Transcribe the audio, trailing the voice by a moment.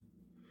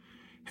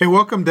Hey,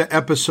 welcome to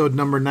episode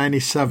number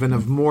 97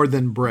 of More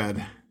Than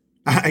Bread.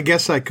 I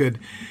guess I could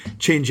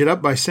change it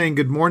up by saying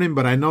good morning,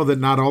 but I know that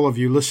not all of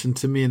you listen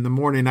to me in the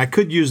morning. I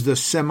could use the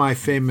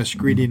semi-famous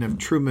greeting of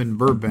Truman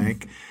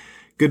Burbank.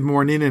 Good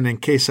morning, and in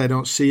case I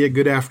don't see you,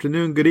 good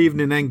afternoon, good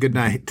evening, and good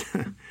night.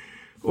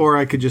 Or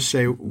I could just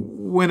say,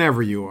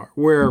 whenever you are,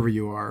 wherever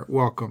you are,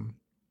 welcome.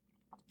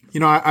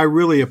 You know, I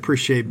really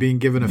appreciate being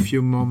given a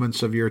few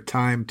moments of your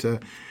time to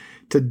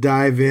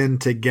dive in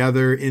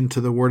together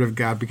into the Word of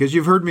God, because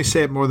you've heard me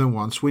say it more than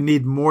once. We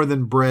need more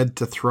than bread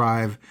to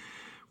thrive.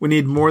 We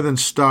need more than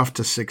stuff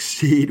to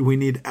succeed. We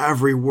need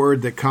every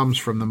word that comes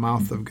from the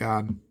mouth of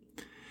God.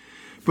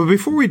 But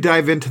before we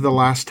dive into the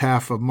last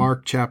half of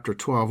Mark chapter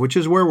 12, which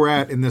is where we're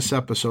at in this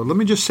episode, let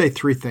me just say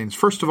three things.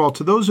 First of all,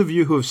 to those of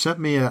you who have sent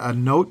me a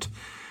note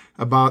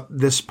about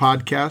this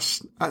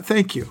podcast,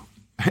 thank you.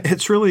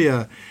 It's really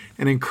an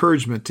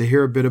encouragement to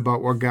hear a bit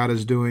about what God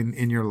is doing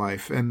in your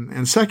life.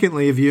 And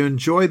secondly, if you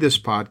enjoy this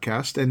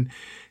podcast and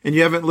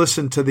you haven't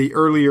listened to the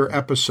earlier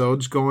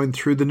episodes going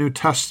through the New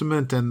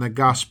Testament and the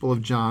Gospel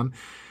of John,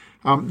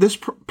 this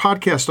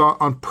podcast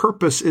on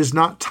purpose is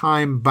not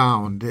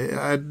time-bound.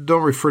 I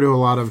don't refer to a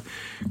lot of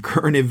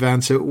current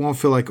events. It won't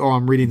feel like, oh,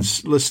 I'm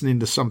listening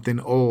to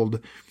something old.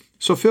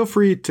 So feel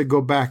free to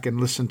go back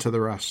and listen to the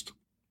rest.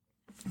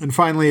 And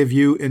finally, if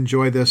you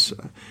enjoy this,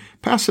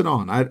 pass it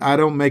on. I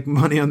don't make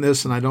money on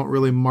this, and I don't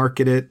really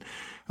market it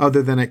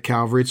other than at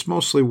Calvary. It's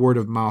mostly word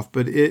of mouth,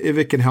 but if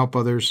it can help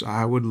others,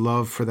 I would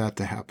love for that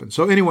to happen.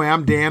 So anyway,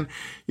 I'm Dan,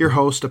 your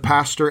host, a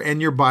pastor, and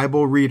your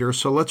Bible reader.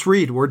 So let's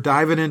read. We're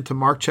diving into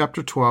Mark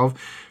chapter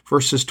 12,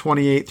 verses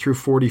 28 through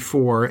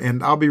 44,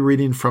 and I'll be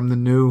reading from the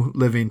New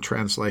Living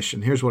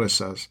Translation. Here's what it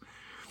says.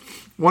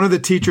 One of the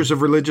teachers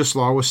of religious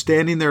law was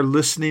standing there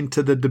listening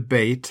to the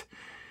debate.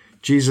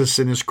 Jesus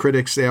and his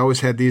critics, they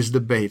always had these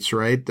debates,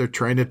 right? They're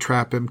trying to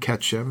trap him,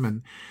 catch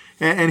him.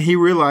 And he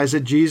realized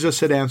that Jesus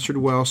had answered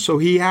well. So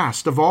he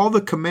asked, of all the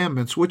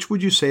commandments, which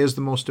would you say is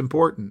the most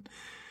important?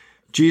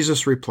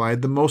 Jesus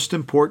replied, the most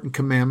important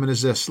commandment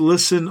is this.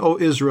 Listen, O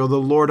Israel, the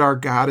Lord our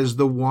God is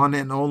the one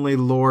and only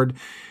Lord.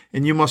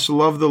 And you must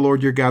love the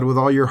Lord your God with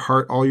all your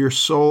heart, all your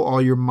soul,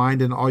 all your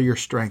mind, and all your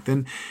strength.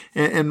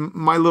 And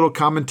my little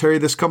commentary,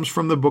 this comes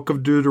from the book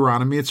of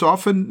Deuteronomy. It's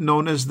often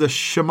known as the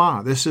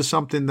Shema. This is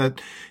something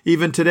that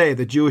even today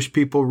the Jewish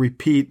people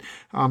repeat,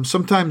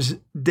 sometimes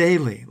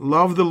daily.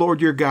 Love the Lord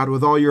your God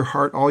with all your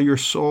heart, all your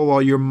soul,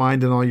 all your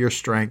mind, and all your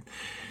strength.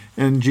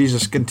 And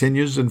Jesus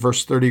continues in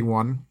verse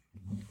 31.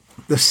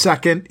 The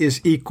second is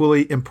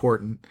equally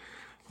important.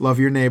 Love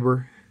your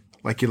neighbor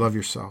like you love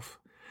yourself.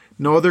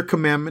 No other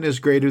commandment is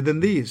greater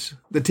than these.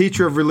 The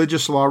teacher of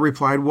religious law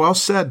replied, well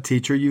said,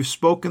 teacher, you've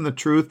spoken the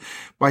truth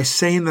by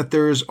saying that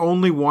there is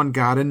only one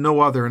God and no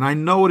other. And I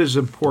know it is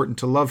important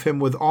to love him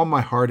with all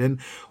my heart and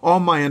all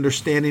my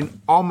understanding,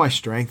 all my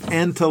strength,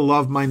 and to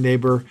love my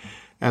neighbor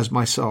as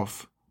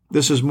myself.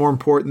 This is more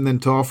important than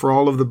to offer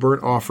all of the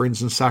burnt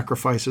offerings and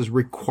sacrifices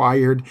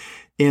required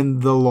in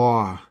the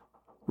law.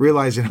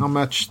 Realizing how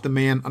much the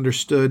man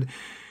understood,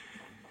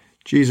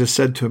 Jesus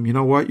said to him, you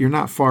know what? You're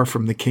not far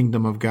from the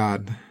kingdom of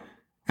God.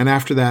 And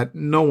after that,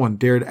 no one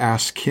dared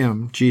ask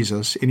him,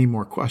 Jesus, any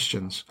more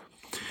questions.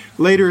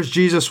 Later, as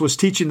Jesus was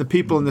teaching the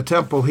people in the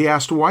temple, he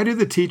asked, why do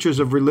the teachers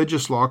of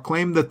religious law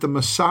claim that the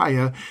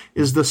Messiah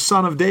is the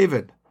son of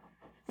David?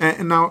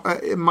 And now,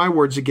 in my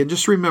words again,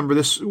 just remember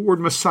this word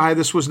Messiah,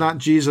 this was not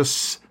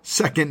Jesus'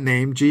 second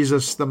name,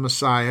 Jesus the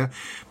Messiah.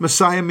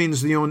 Messiah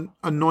means the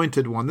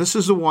anointed one. This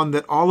is the one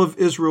that all of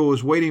Israel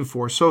was waiting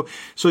for. So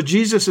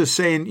Jesus is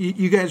saying,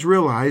 you guys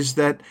realize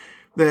that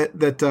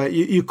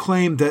you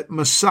claim that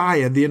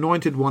Messiah, the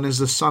anointed one, is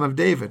the son of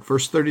David.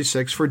 Verse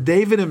 36, for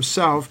David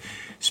himself,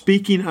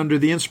 speaking under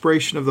the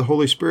inspiration of the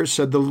Holy Spirit,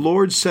 said, the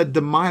Lord said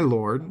to my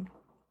Lord,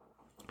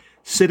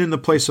 sit in the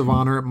place of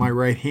honor at my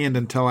right hand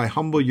until I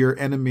humble your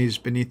enemies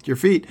beneath your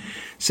feet.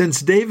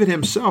 Since David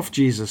himself,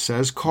 Jesus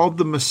says, called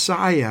the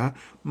Messiah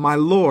my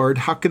Lord,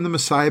 how can the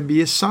Messiah be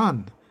his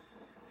son?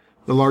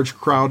 The large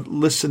crowd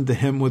listened to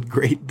him with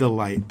great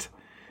delight.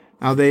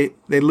 Now they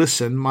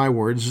listened, my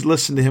words,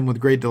 listened to him with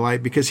great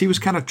delight because he was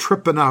kind of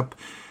tripping up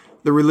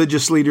the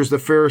religious leaders, the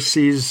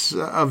Pharisees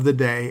of the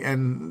day,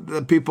 and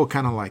the people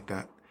kind of like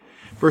that.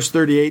 Verse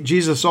 38,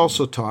 Jesus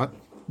also taught,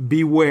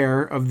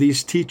 beware of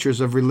these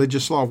teachers of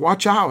religious law.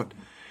 Watch out,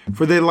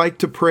 for they like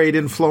to parade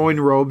in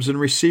flowing robes and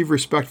receive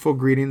respectful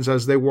greetings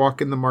as they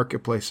walk in the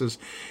marketplaces,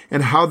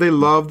 and how they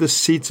love the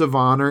seats of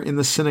honor in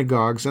the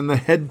synagogues and the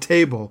head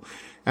table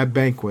at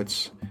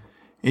banquets.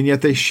 And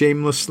yet they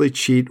shamelessly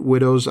cheat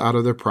widows out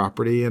of their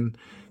property and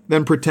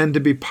then pretend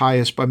to be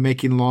pious by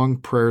making long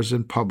prayers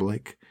in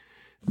public.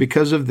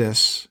 Because of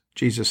this,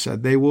 Jesus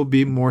said, they will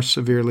be more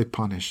severely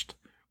punished.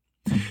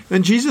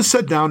 Then Jesus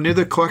sat down near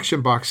the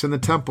collection box in the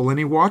temple, and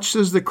he watched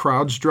as the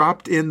crowds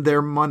dropped in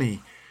their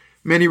money.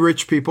 Many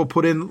rich people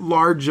put in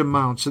large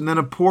amounts, and then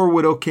a poor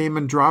widow came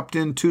and dropped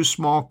in 2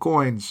 small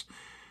coins.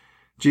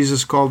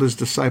 Jesus called his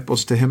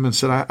disciples to him and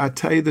said, I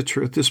tell you the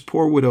truth, this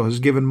poor widow has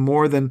given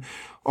more than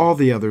all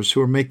the others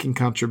who are making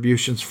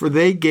contributions, for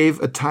they gave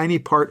a tiny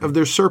part of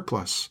their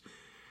surplus.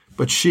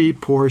 But she,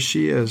 poor as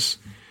she is,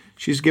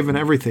 She's given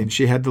everything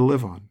she had to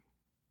live on.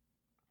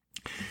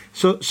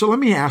 So let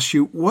me ask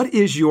you, what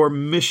is your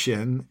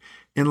mission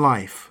in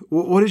life?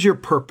 What is your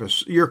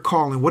purpose, your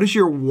calling? What is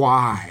your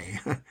why?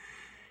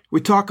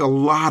 We talk a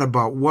lot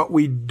about what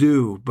we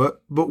do,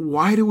 but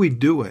why do we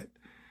do it?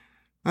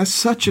 That's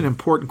such an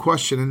important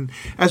question. And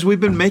as we've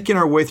been making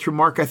our way through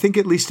Mark, I think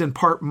at least in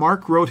part,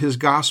 Mark wrote his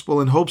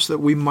gospel in hopes that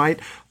we might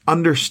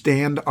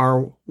understand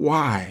our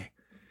why,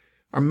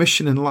 our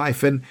mission in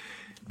life. And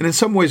in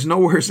some ways,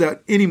 nowhere is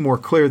that any more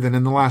clear than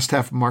in the last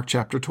half of Mark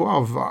chapter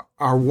 12.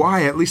 Our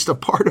why, at least a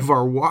part of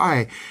our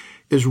why,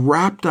 is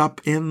wrapped up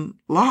in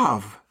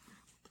love.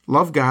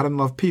 Love God and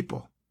love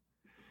people.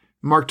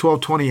 Mark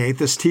 12:28,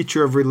 this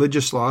teacher of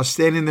religious law is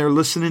standing there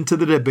listening to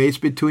the debates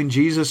between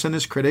Jesus and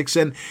his critics,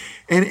 and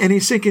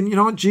he's thinking, you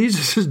know what,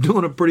 Jesus is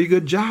doing a pretty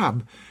good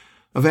job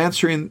of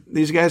answering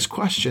these guys'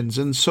 questions.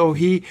 And so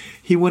he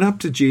went up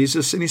to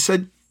Jesus and he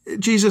said,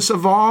 Jesus,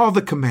 of all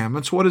the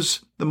commandments, what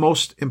is the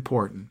most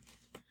important?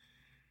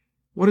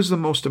 What is the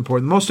most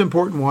important? The most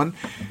important one,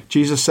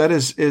 Jesus said,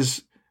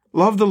 is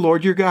love the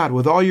Lord your God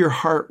with all your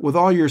heart, with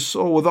all your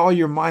soul, with all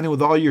your mind, and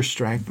with all your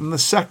strength. And the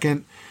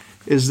second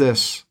is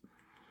this: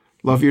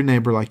 love your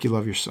neighbor like you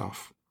love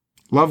yourself.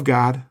 Love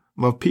God,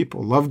 love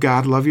people. Love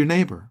God, love your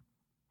neighbor.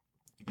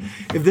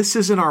 If this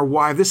isn't our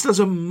why, if this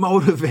doesn't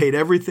motivate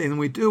everything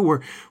we do,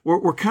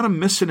 we're kind of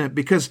missing it,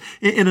 because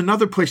in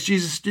another place,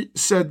 Jesus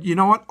said, you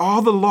know what?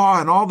 All the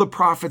law and all the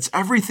prophets,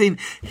 everything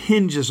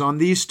hinges on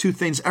these two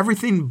things.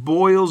 Everything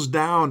boils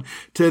down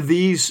to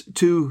these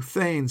two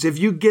things. If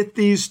you get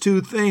these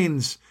two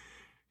things,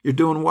 you're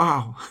doing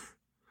wow.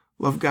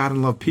 Love God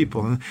and love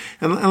people.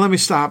 And let me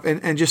stop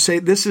and just say,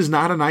 this is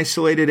not an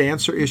isolated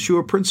answer, issue,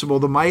 or principle.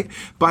 The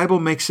Bible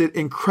makes it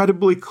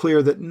incredibly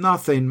clear that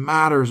nothing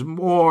matters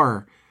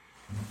more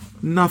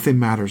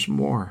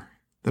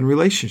than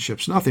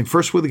relationships. Nothing.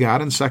 First with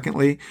God, and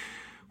secondly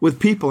with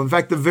people. In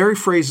fact, the very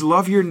phrase,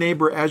 love your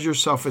neighbor as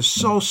yourself, is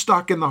so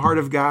stuck in the heart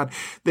of God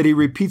that he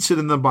repeats it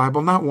in the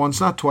Bible, not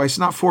once, not twice,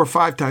 not 4 or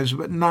 5 times,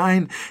 but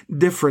 9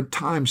 different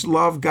times.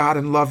 Love God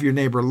and love your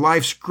neighbor.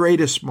 Life's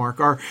greatest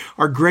mark,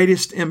 our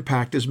greatest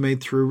impact is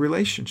made through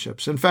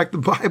relationships. In fact, the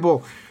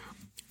Bible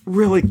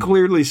really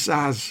clearly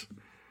says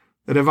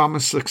that if I'm a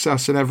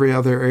success in every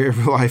other area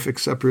of life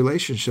except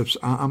relationships,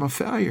 I'm a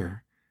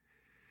failure.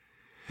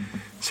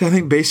 See, I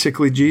think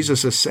basically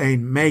Jesus is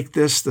saying, make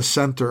this the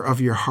center of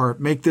your heart.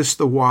 Make this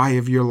the why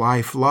of your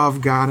life.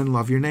 Love God and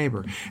love your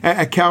neighbor.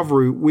 At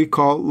Calvary, we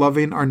call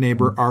loving our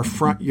neighbor our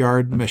front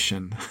yard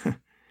mission.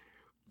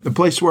 The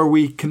place where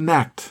we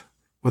connect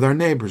with our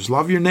neighbors.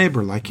 Love your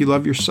neighbor like you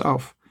love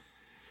yourself.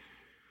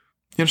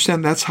 You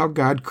understand, that's how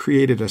God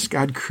created us.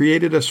 God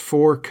created us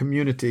for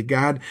community.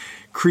 God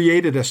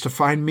created us to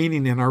find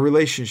meaning in our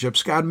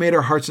relationships. God made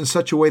our hearts in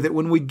such a way that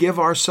when we give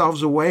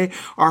ourselves away,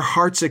 our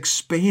hearts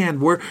expand.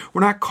 We're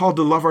not called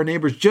to love our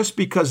neighbors just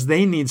because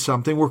they need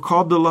something. We're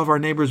called to love our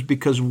neighbors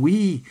because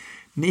we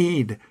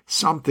need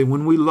something.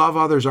 When we love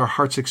others, our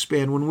hearts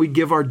expand. When we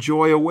give our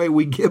joy away,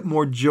 we get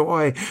more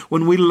joy.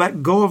 When we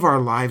let go of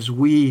our lives,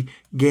 we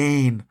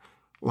gain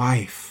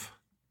life.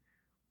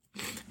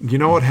 You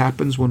know what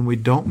happens when we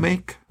don't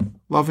make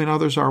loving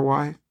others our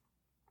why?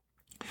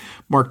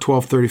 Mark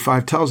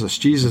 12:35 tells us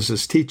Jesus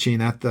is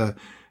teaching at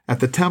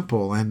the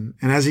temple, and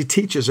as he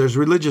teaches, there's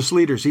religious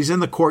leaders. He's in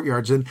the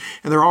courtyards, and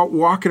they're all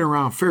walking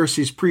around,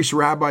 Pharisees, priests,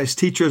 rabbis,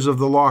 teachers of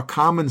the law,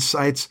 common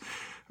sights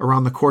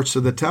around the courts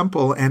of the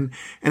temple. And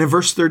in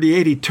verse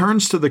 38, he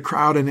turns to the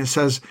crowd and it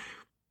says,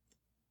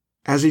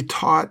 as he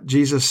taught,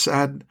 Jesus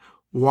said,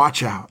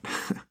 watch out,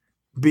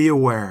 be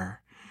aware.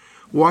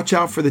 Watch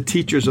out for the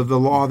teachers of the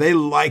law. They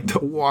like to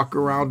walk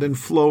around in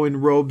flowing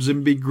robes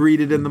and be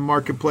greeted in the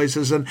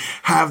marketplaces and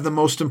have the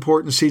most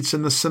important seats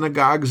in the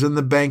synagogues and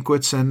the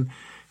banquets. And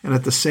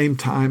at the same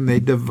time, they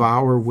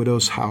devour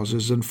widows'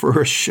 houses. And for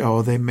a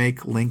show, they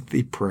make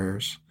lengthy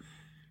prayers.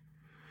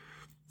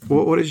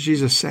 What is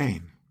Jesus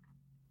saying?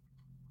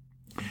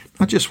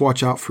 Not just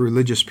watch out for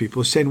religious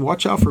people. He's saying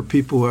watch out for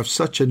people who have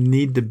such a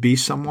need to be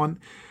someone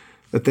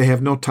that they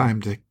have no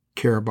time to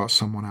care about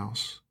someone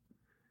else.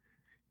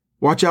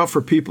 Watch out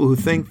for people who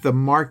think the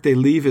mark they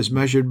leave is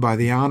measured by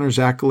the honors,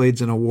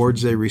 accolades, and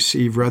awards they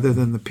receive rather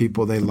than the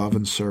people they love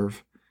and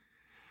serve.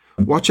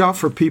 Watch out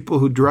for people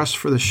who dress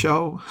for the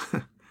show,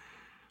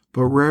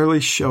 but rarely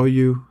show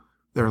you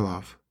their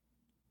love.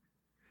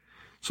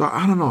 So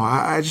I don't know.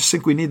 I just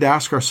think we need to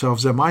ask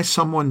ourselves, am I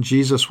someone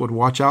Jesus would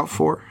watch out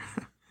for?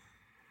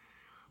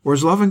 Or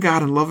is loving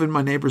God and loving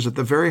my neighbors at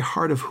the very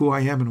heart of who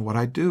I am and what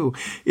I do?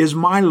 Is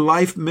my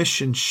life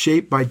mission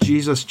shaped by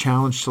Jesus'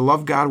 challenge to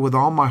love God with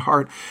all my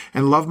heart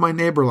and love my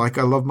neighbor like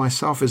I love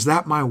myself? Is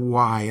that my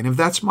why? And if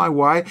that's my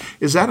why,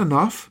 is that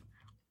enough?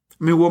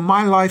 I mean, will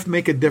my life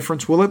make a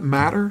difference? Will it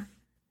matter?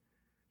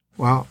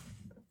 Well,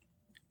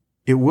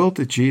 it will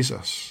to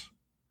Jesus.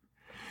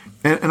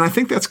 And I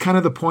think that's kind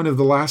of the point of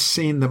the last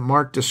scene that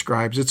Mark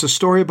describes. It's a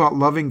story about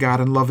loving God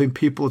and loving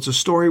people. It's a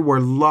story where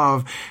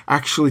love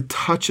actually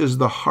touches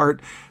the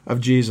heart of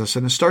Jesus.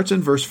 And it starts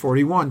in verse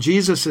 41.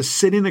 Jesus is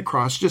sitting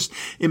across. Just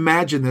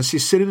imagine this.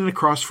 He's sitting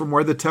across from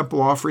where the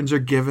temple offerings are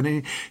given.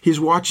 And he's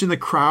watching the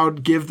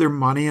crowd give their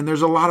money. And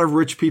there's a lot of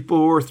rich people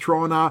who are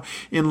throwing out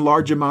in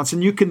large amounts.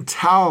 And you can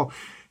tell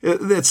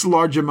it's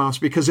large amounts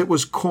because it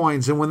was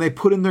coins. And when they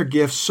put in their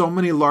gifts, so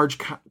many large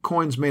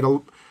coins made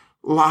a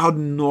loud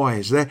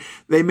noise.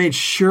 They made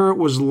sure it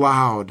was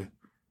loud.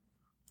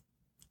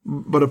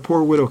 But a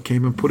poor widow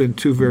came and put in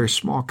 2 very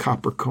small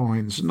copper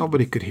coins.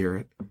 Nobody could hear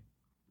it.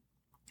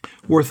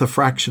 Worth a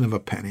fraction of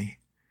a penny.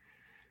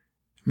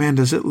 Man,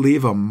 does it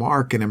leave a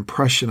mark, an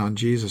impression on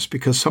Jesus?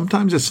 Because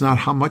sometimes it's not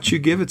how much you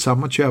give, it's how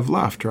much you have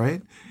left,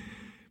 right?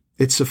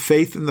 It's the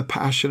faith and the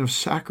passion of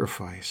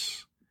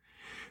sacrifice.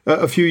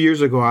 A few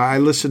years ago, I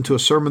listened to a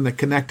sermon that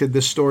connected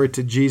this story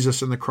to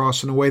Jesus and the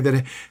cross in a way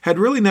that had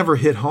really never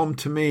hit home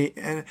to me.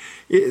 And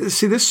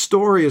see, this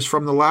story is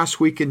from the last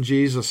week in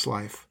Jesus'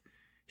 life.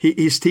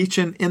 He's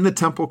teaching in the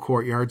temple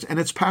courtyards, and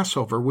it's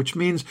Passover, which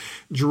means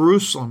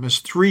Jerusalem is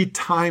 3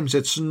 times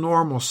its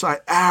normal size.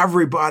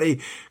 Everybody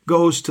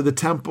goes to the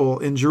temple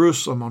in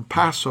Jerusalem on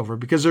Passover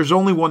because there's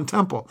only one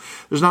temple.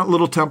 There's not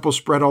little temples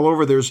spread all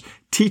over. There's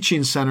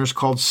teaching centers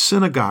called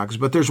synagogues,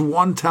 but there's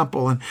one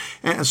temple.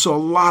 And so a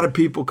lot of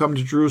people come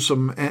to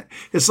Jerusalem.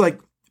 It's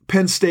like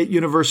Penn State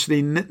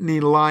University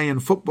Nittany Lion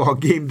football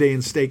game day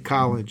in State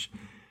College.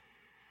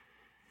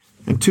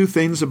 And 2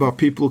 things about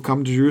people who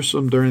come to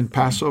Jerusalem during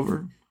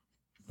Passover.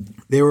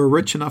 They were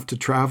rich enough to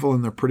travel,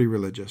 and they're pretty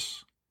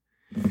religious.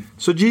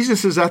 So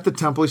Jesus is at the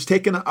temple. He's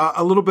taking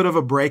a little bit of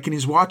a break, and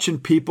he's watching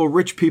people,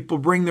 rich people,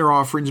 bring their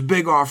offerings,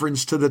 big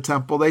offerings to the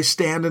temple. They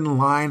stand in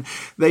line.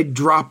 They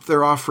drop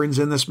their offerings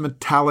in this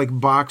metallic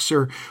box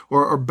or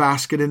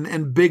basket,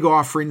 and big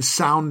offerings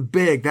sound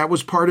big. That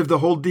was part of the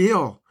whole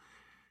deal.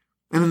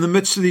 And in the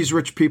midst of these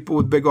rich people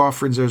with big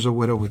offerings, there's a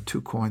widow with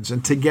 2 coins.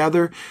 And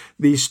together,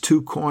 these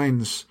 2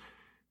 coins,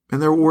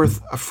 and they're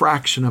worth a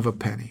fraction of a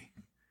penny.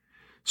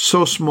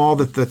 So small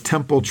that the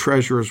temple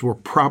treasurers were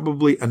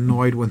probably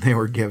annoyed when they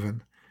were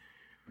given.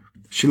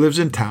 She lives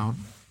in town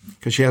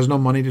because she has no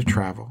money to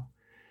travel.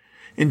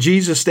 In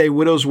Jesus' day,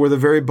 widows were the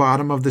very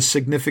bottom of the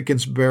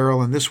significance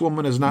barrel, and this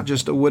woman is not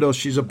just a widow,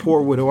 she's a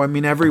poor widow. I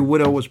mean, every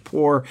widow was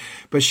poor,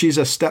 but she's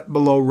a step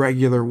below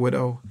regular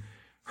widow.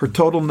 Her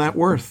total net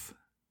worth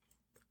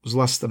was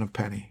less than a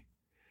penny.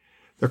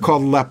 They're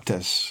called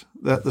leptas.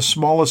 The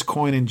smallest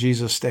coin in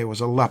Jesus' day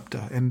was a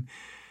lepta, and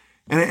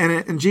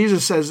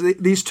Jesus says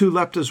these 2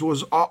 leptas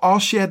was all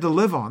she had to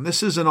live on.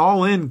 This is an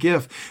all-in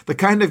gift, the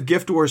kind of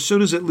gift where as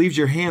soon as it leaves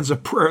your hands, a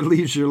prayer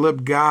leaves your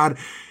lip. God,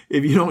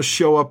 if you don't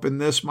show up in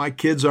this, my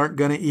kids aren't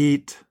going to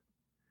eat.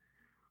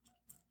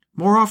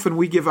 More often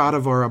we give out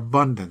of our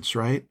abundance,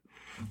 right?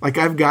 Like,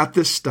 I've got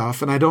this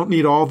stuff and I don't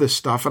need all this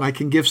stuff and I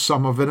can give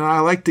some of it and I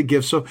like to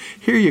give. So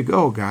here you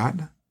go,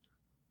 God.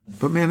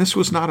 But man, this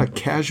was not a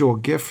casual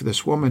gift for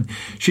this woman.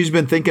 She's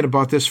been thinking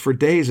about this for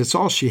days. It's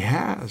all she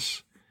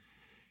has.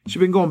 She's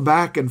been going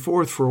back and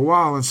forth for a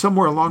while, and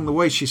somewhere along the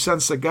way, she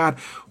sensed that God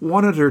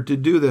wanted her to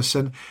do this.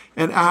 And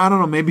I don't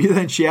know, maybe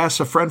then she asked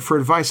a friend for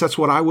advice. That's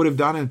what I would have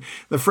done. And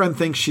the friend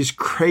thinks she's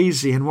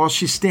crazy. And while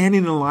she's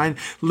standing in line,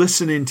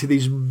 listening to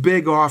these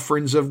big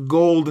offerings of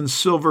gold and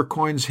silver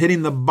coins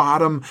hitting the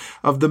bottom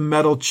of the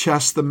metal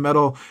chest, the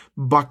metal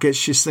bucket,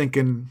 she's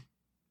thinking,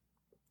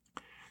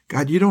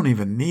 God, you don't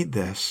even need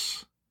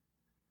this.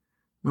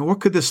 I mean,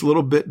 what could this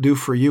little bit do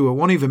for you? It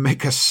won't even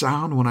make a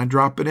sound when I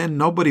drop it in.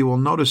 Nobody will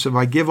notice if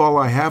I give all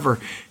I have or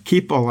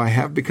keep all I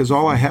have, because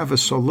all I have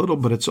is so little,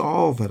 but it's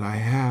all that I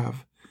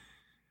have.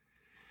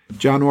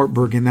 John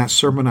Ortberg, in that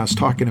sermon I was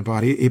talking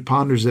about, he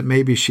ponders that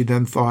maybe she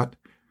then thought,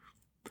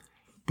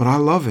 but I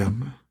love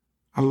him.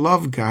 I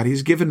love God.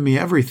 He's given me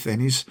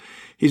everything.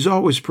 He's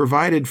always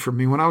provided for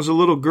me. When I was a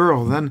little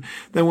girl, then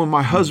when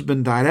my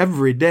husband died,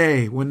 every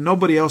day, when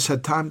nobody else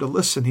had time to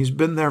listen, he's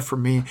been there for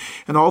me.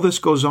 And all this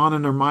goes on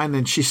in her mind,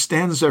 and she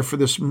stands there for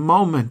this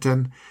moment,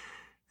 and,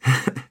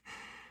 and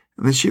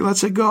then she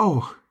lets it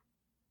go.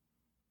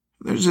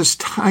 There's this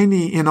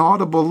tiny,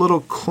 inaudible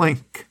little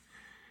clink.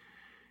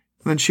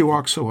 And then she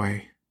walks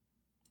away.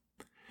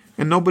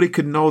 And nobody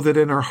could know that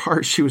in her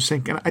heart she was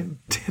thinking, I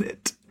did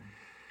it.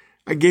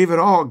 I gave it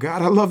all,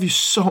 God. I love you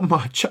so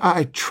much.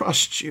 I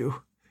trust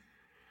you.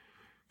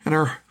 And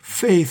her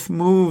faith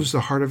moves the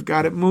heart of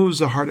God. It moves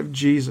the heart of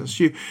Jesus.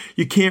 You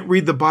can't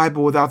read the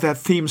Bible without that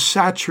theme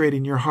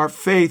saturating your heart.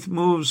 Faith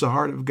moves the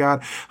heart of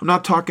God. I'm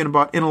not talking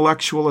about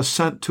intellectual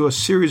assent to a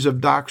series of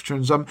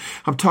doctrines. I'm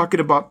talking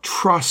about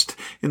trust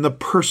in the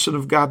person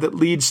of God that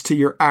leads to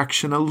your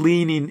action, a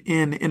leaning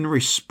in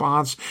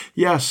response.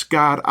 Yes,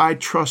 God, I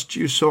trust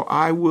you, so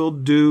I will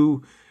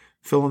do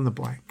fill in the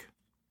blank.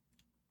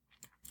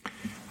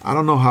 I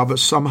don't know how, but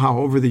somehow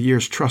over the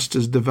years, trust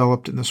has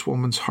developed in this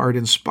woman's heart.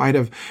 In spite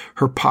of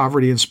her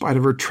poverty, in spite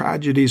of her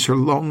tragedies, her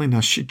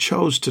loneliness, she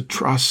chose to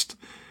trust.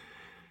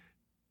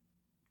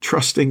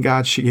 Trusting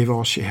God, she gave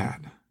all she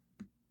had.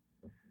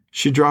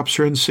 She drops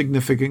her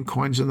insignificant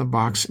coins in the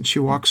box and she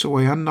walks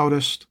away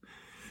unnoticed,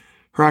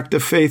 Her act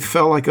of faith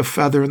fell like a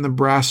feather in the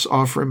brass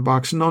offering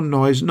box. No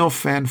noise, no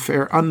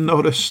fanfare,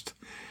 unnoticed,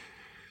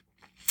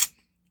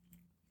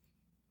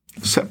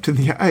 except in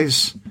the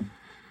eyes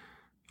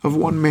of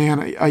one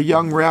man, a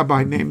young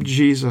rabbi named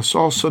Jesus,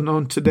 also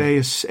known today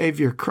as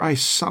Savior,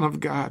 Christ, Son of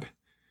God.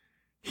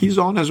 He's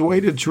on his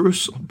way to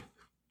Jerusalem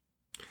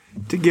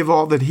to give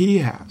all that he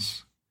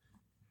has,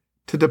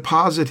 to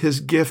deposit his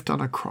gift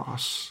on a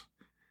cross.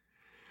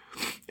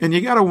 And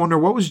you got to wonder,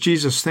 what was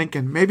Jesus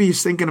thinking? Maybe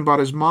he's thinking about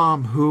his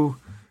mom, who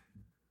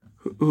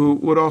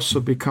would also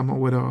become a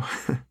widow.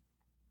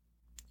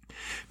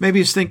 Maybe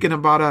he's thinking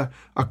about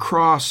a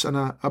cross and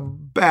a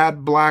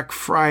bad Black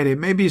Friday.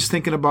 Maybe he's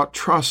thinking about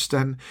trust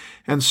and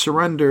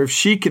surrender. If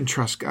she can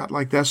trust God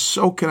like that,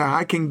 so can I.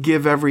 I can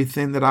give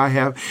everything that I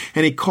have.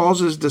 And he calls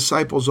his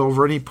disciples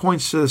over and he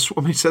points to this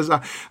woman. He says,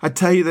 I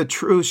tell you the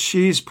truth,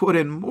 she's put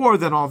in more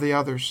than all the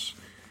others.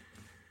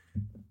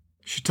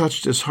 She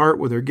touched his heart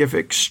with her gift.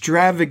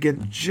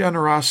 Extravagant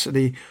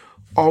generosity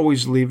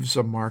always leaves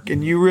a mark.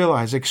 And you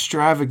realize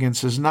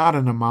extravagance is not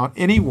an amount.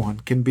 Anyone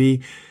can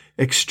be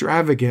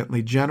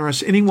extravagantly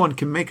generous. Anyone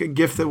can make a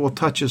gift that will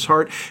touch his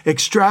heart.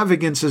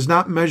 Extravagance is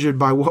not measured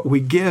by what we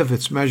give.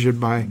 It's measured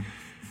by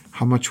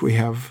how much we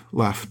have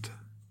left.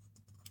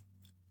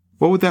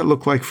 What would that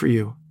look like for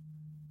you?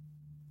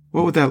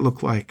 What would that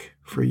look like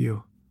for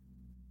you?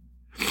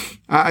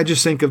 I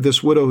just think of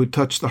this widow who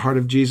touched the heart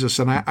of Jesus,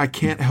 and I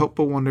can't help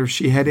but wonder if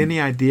she had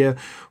any idea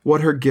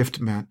what her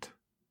gift meant.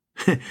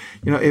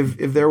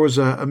 If there was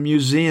a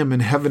museum in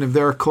heaven, if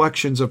there are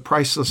collections of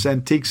priceless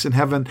antiques in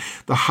heaven,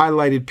 the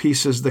highlighted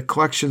pieces, the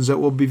collections that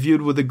will be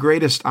viewed with the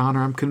greatest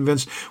honor, I'm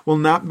convinced, will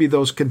not be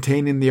those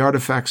containing the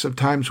artifacts of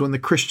times when the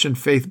Christian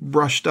faith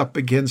brushed up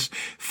against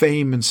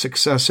fame and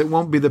success. It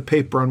won't be the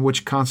paper on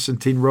which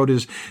Constantine wrote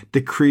his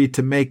decree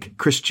to make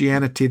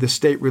Christianity the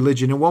state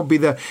religion. It won't be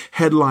the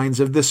headlines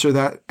of this or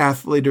that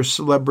athlete or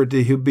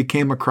celebrity who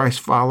became a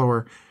Christ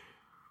follower.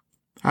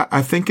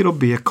 I think it'll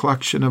be a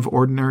collection of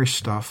ordinary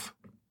stuff,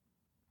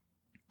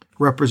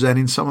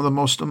 representing some of the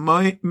most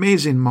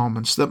amazing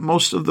moments that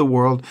most of the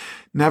world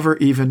never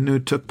even knew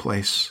took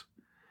place.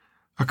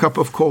 A cup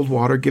of cold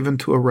water given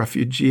to a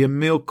refugee, a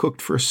meal cooked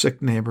for a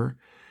sick neighbor,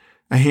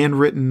 a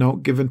handwritten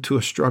note given to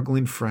a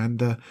struggling friend,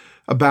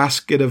 a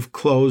basket of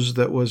clothes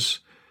that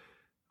was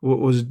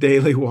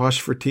daily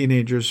washed for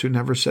teenagers who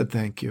never said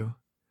thank you.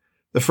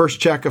 The first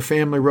check a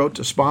family wrote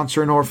to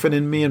sponsor an orphan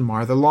in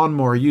Myanmar, the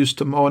lawnmower used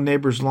to mow a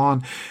neighbor's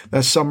lawn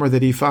that summer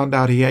that he found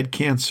out he had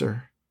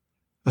cancer,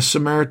 a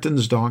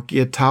Samaritan's donkey,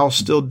 a towel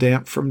still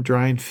damp from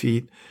drying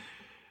feet,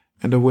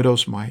 and a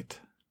widow's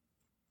mite.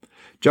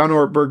 John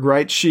Ortberg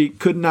writes, she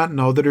could not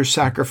know that her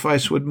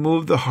sacrifice would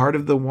move the heart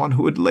of the one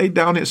who would lay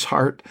down his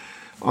heart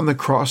on the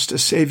cross to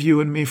save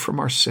you and me from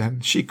our sin.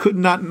 She could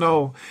not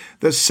know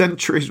that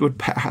centuries would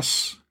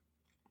pass.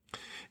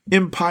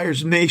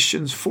 Empires,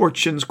 nations,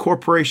 fortunes,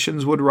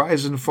 corporations would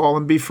rise and fall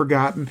and be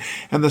forgotten,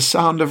 and the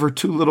sound of her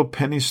 2 little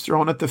pennies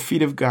thrown at the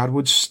feet of God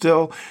would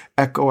still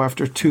echo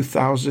after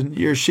 2,000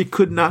 years. She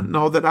could not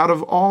know that out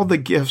of all the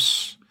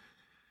gifts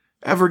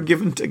ever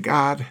given to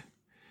God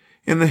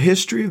in the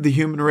history of the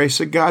human race,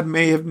 that God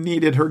may have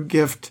needed her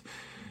gift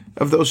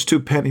of those 2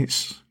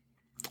 pennies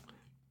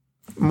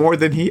more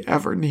than he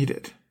ever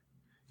needed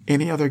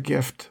any other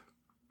gift.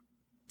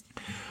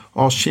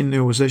 All she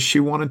knew was that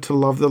she wanted to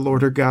love the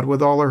Lord her God with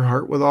all her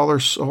heart, with all her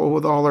soul,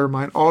 with all her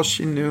mind. All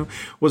she knew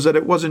was that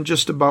it wasn't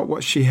just about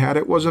what she had.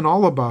 It wasn't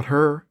all about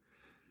her.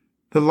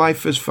 The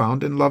life is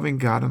found in loving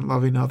God and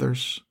loving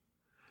others.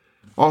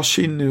 All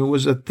she knew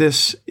was that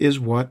this is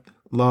what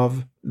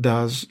love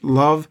does.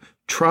 Love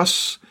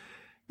trusts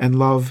and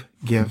love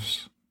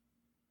gives.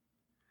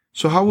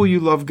 So how will you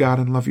love God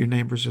and love your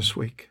neighbors this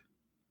week?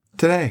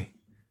 Today.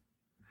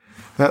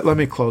 Let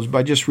me close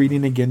by just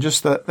reading again,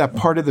 just that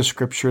part of the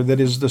scripture that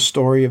is the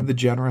story of the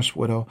generous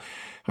widow.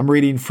 I'm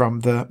reading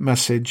from the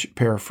Message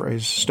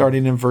paraphrase,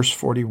 starting in verse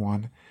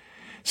 41.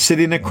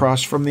 Sitting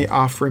across from the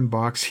offering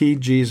box, he,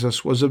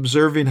 Jesus, was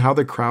observing how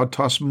the crowd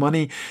tossed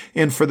money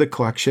in for the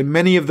collection.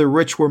 Many of the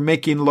rich were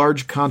making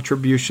large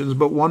contributions,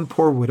 but one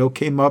poor widow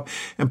came up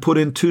and put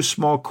in 2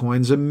 small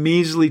coins, a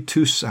measly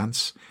 2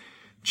 cents.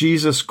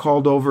 Jesus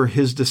called over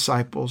his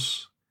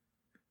disciples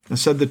and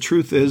said, the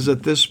truth is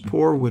that this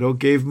poor widow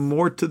gave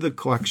more to the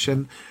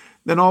collection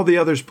than all the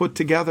others put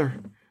together.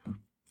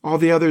 All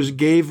the others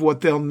gave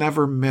what they'll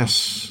never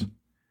miss.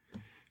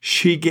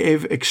 She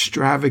gave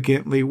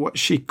extravagantly what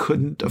she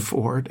couldn't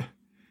afford.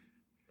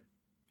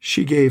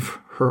 She gave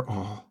her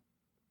all.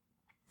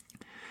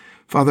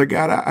 Father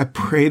God, I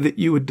pray that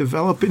you would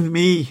develop in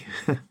me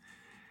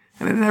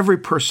and in every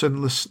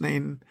person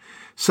listening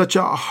such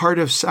a heart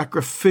of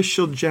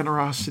sacrificial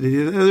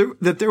generosity,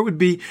 that there would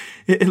be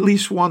at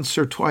least once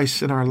or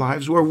twice in our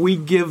lives where we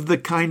give the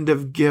kind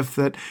of gift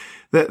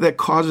that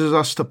causes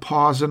us to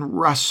pause and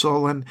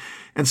wrestle and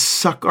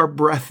suck our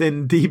breath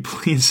in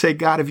deeply and say,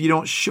 God, if you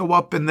don't show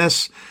up in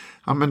this,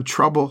 I'm in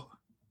trouble.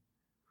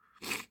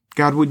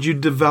 God, would you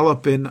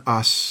develop in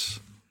us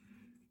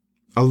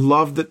a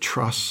love that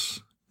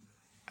trusts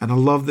and a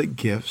love that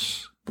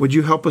gives? Would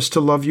you help us to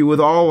love you with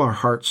all our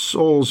hearts,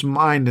 souls,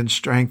 mind, and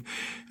strength?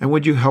 And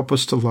would you help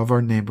us to love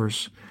our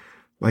neighbors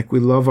like we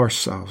love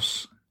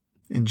ourselves?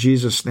 In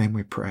Jesus' name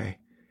we pray.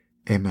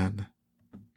 Amen.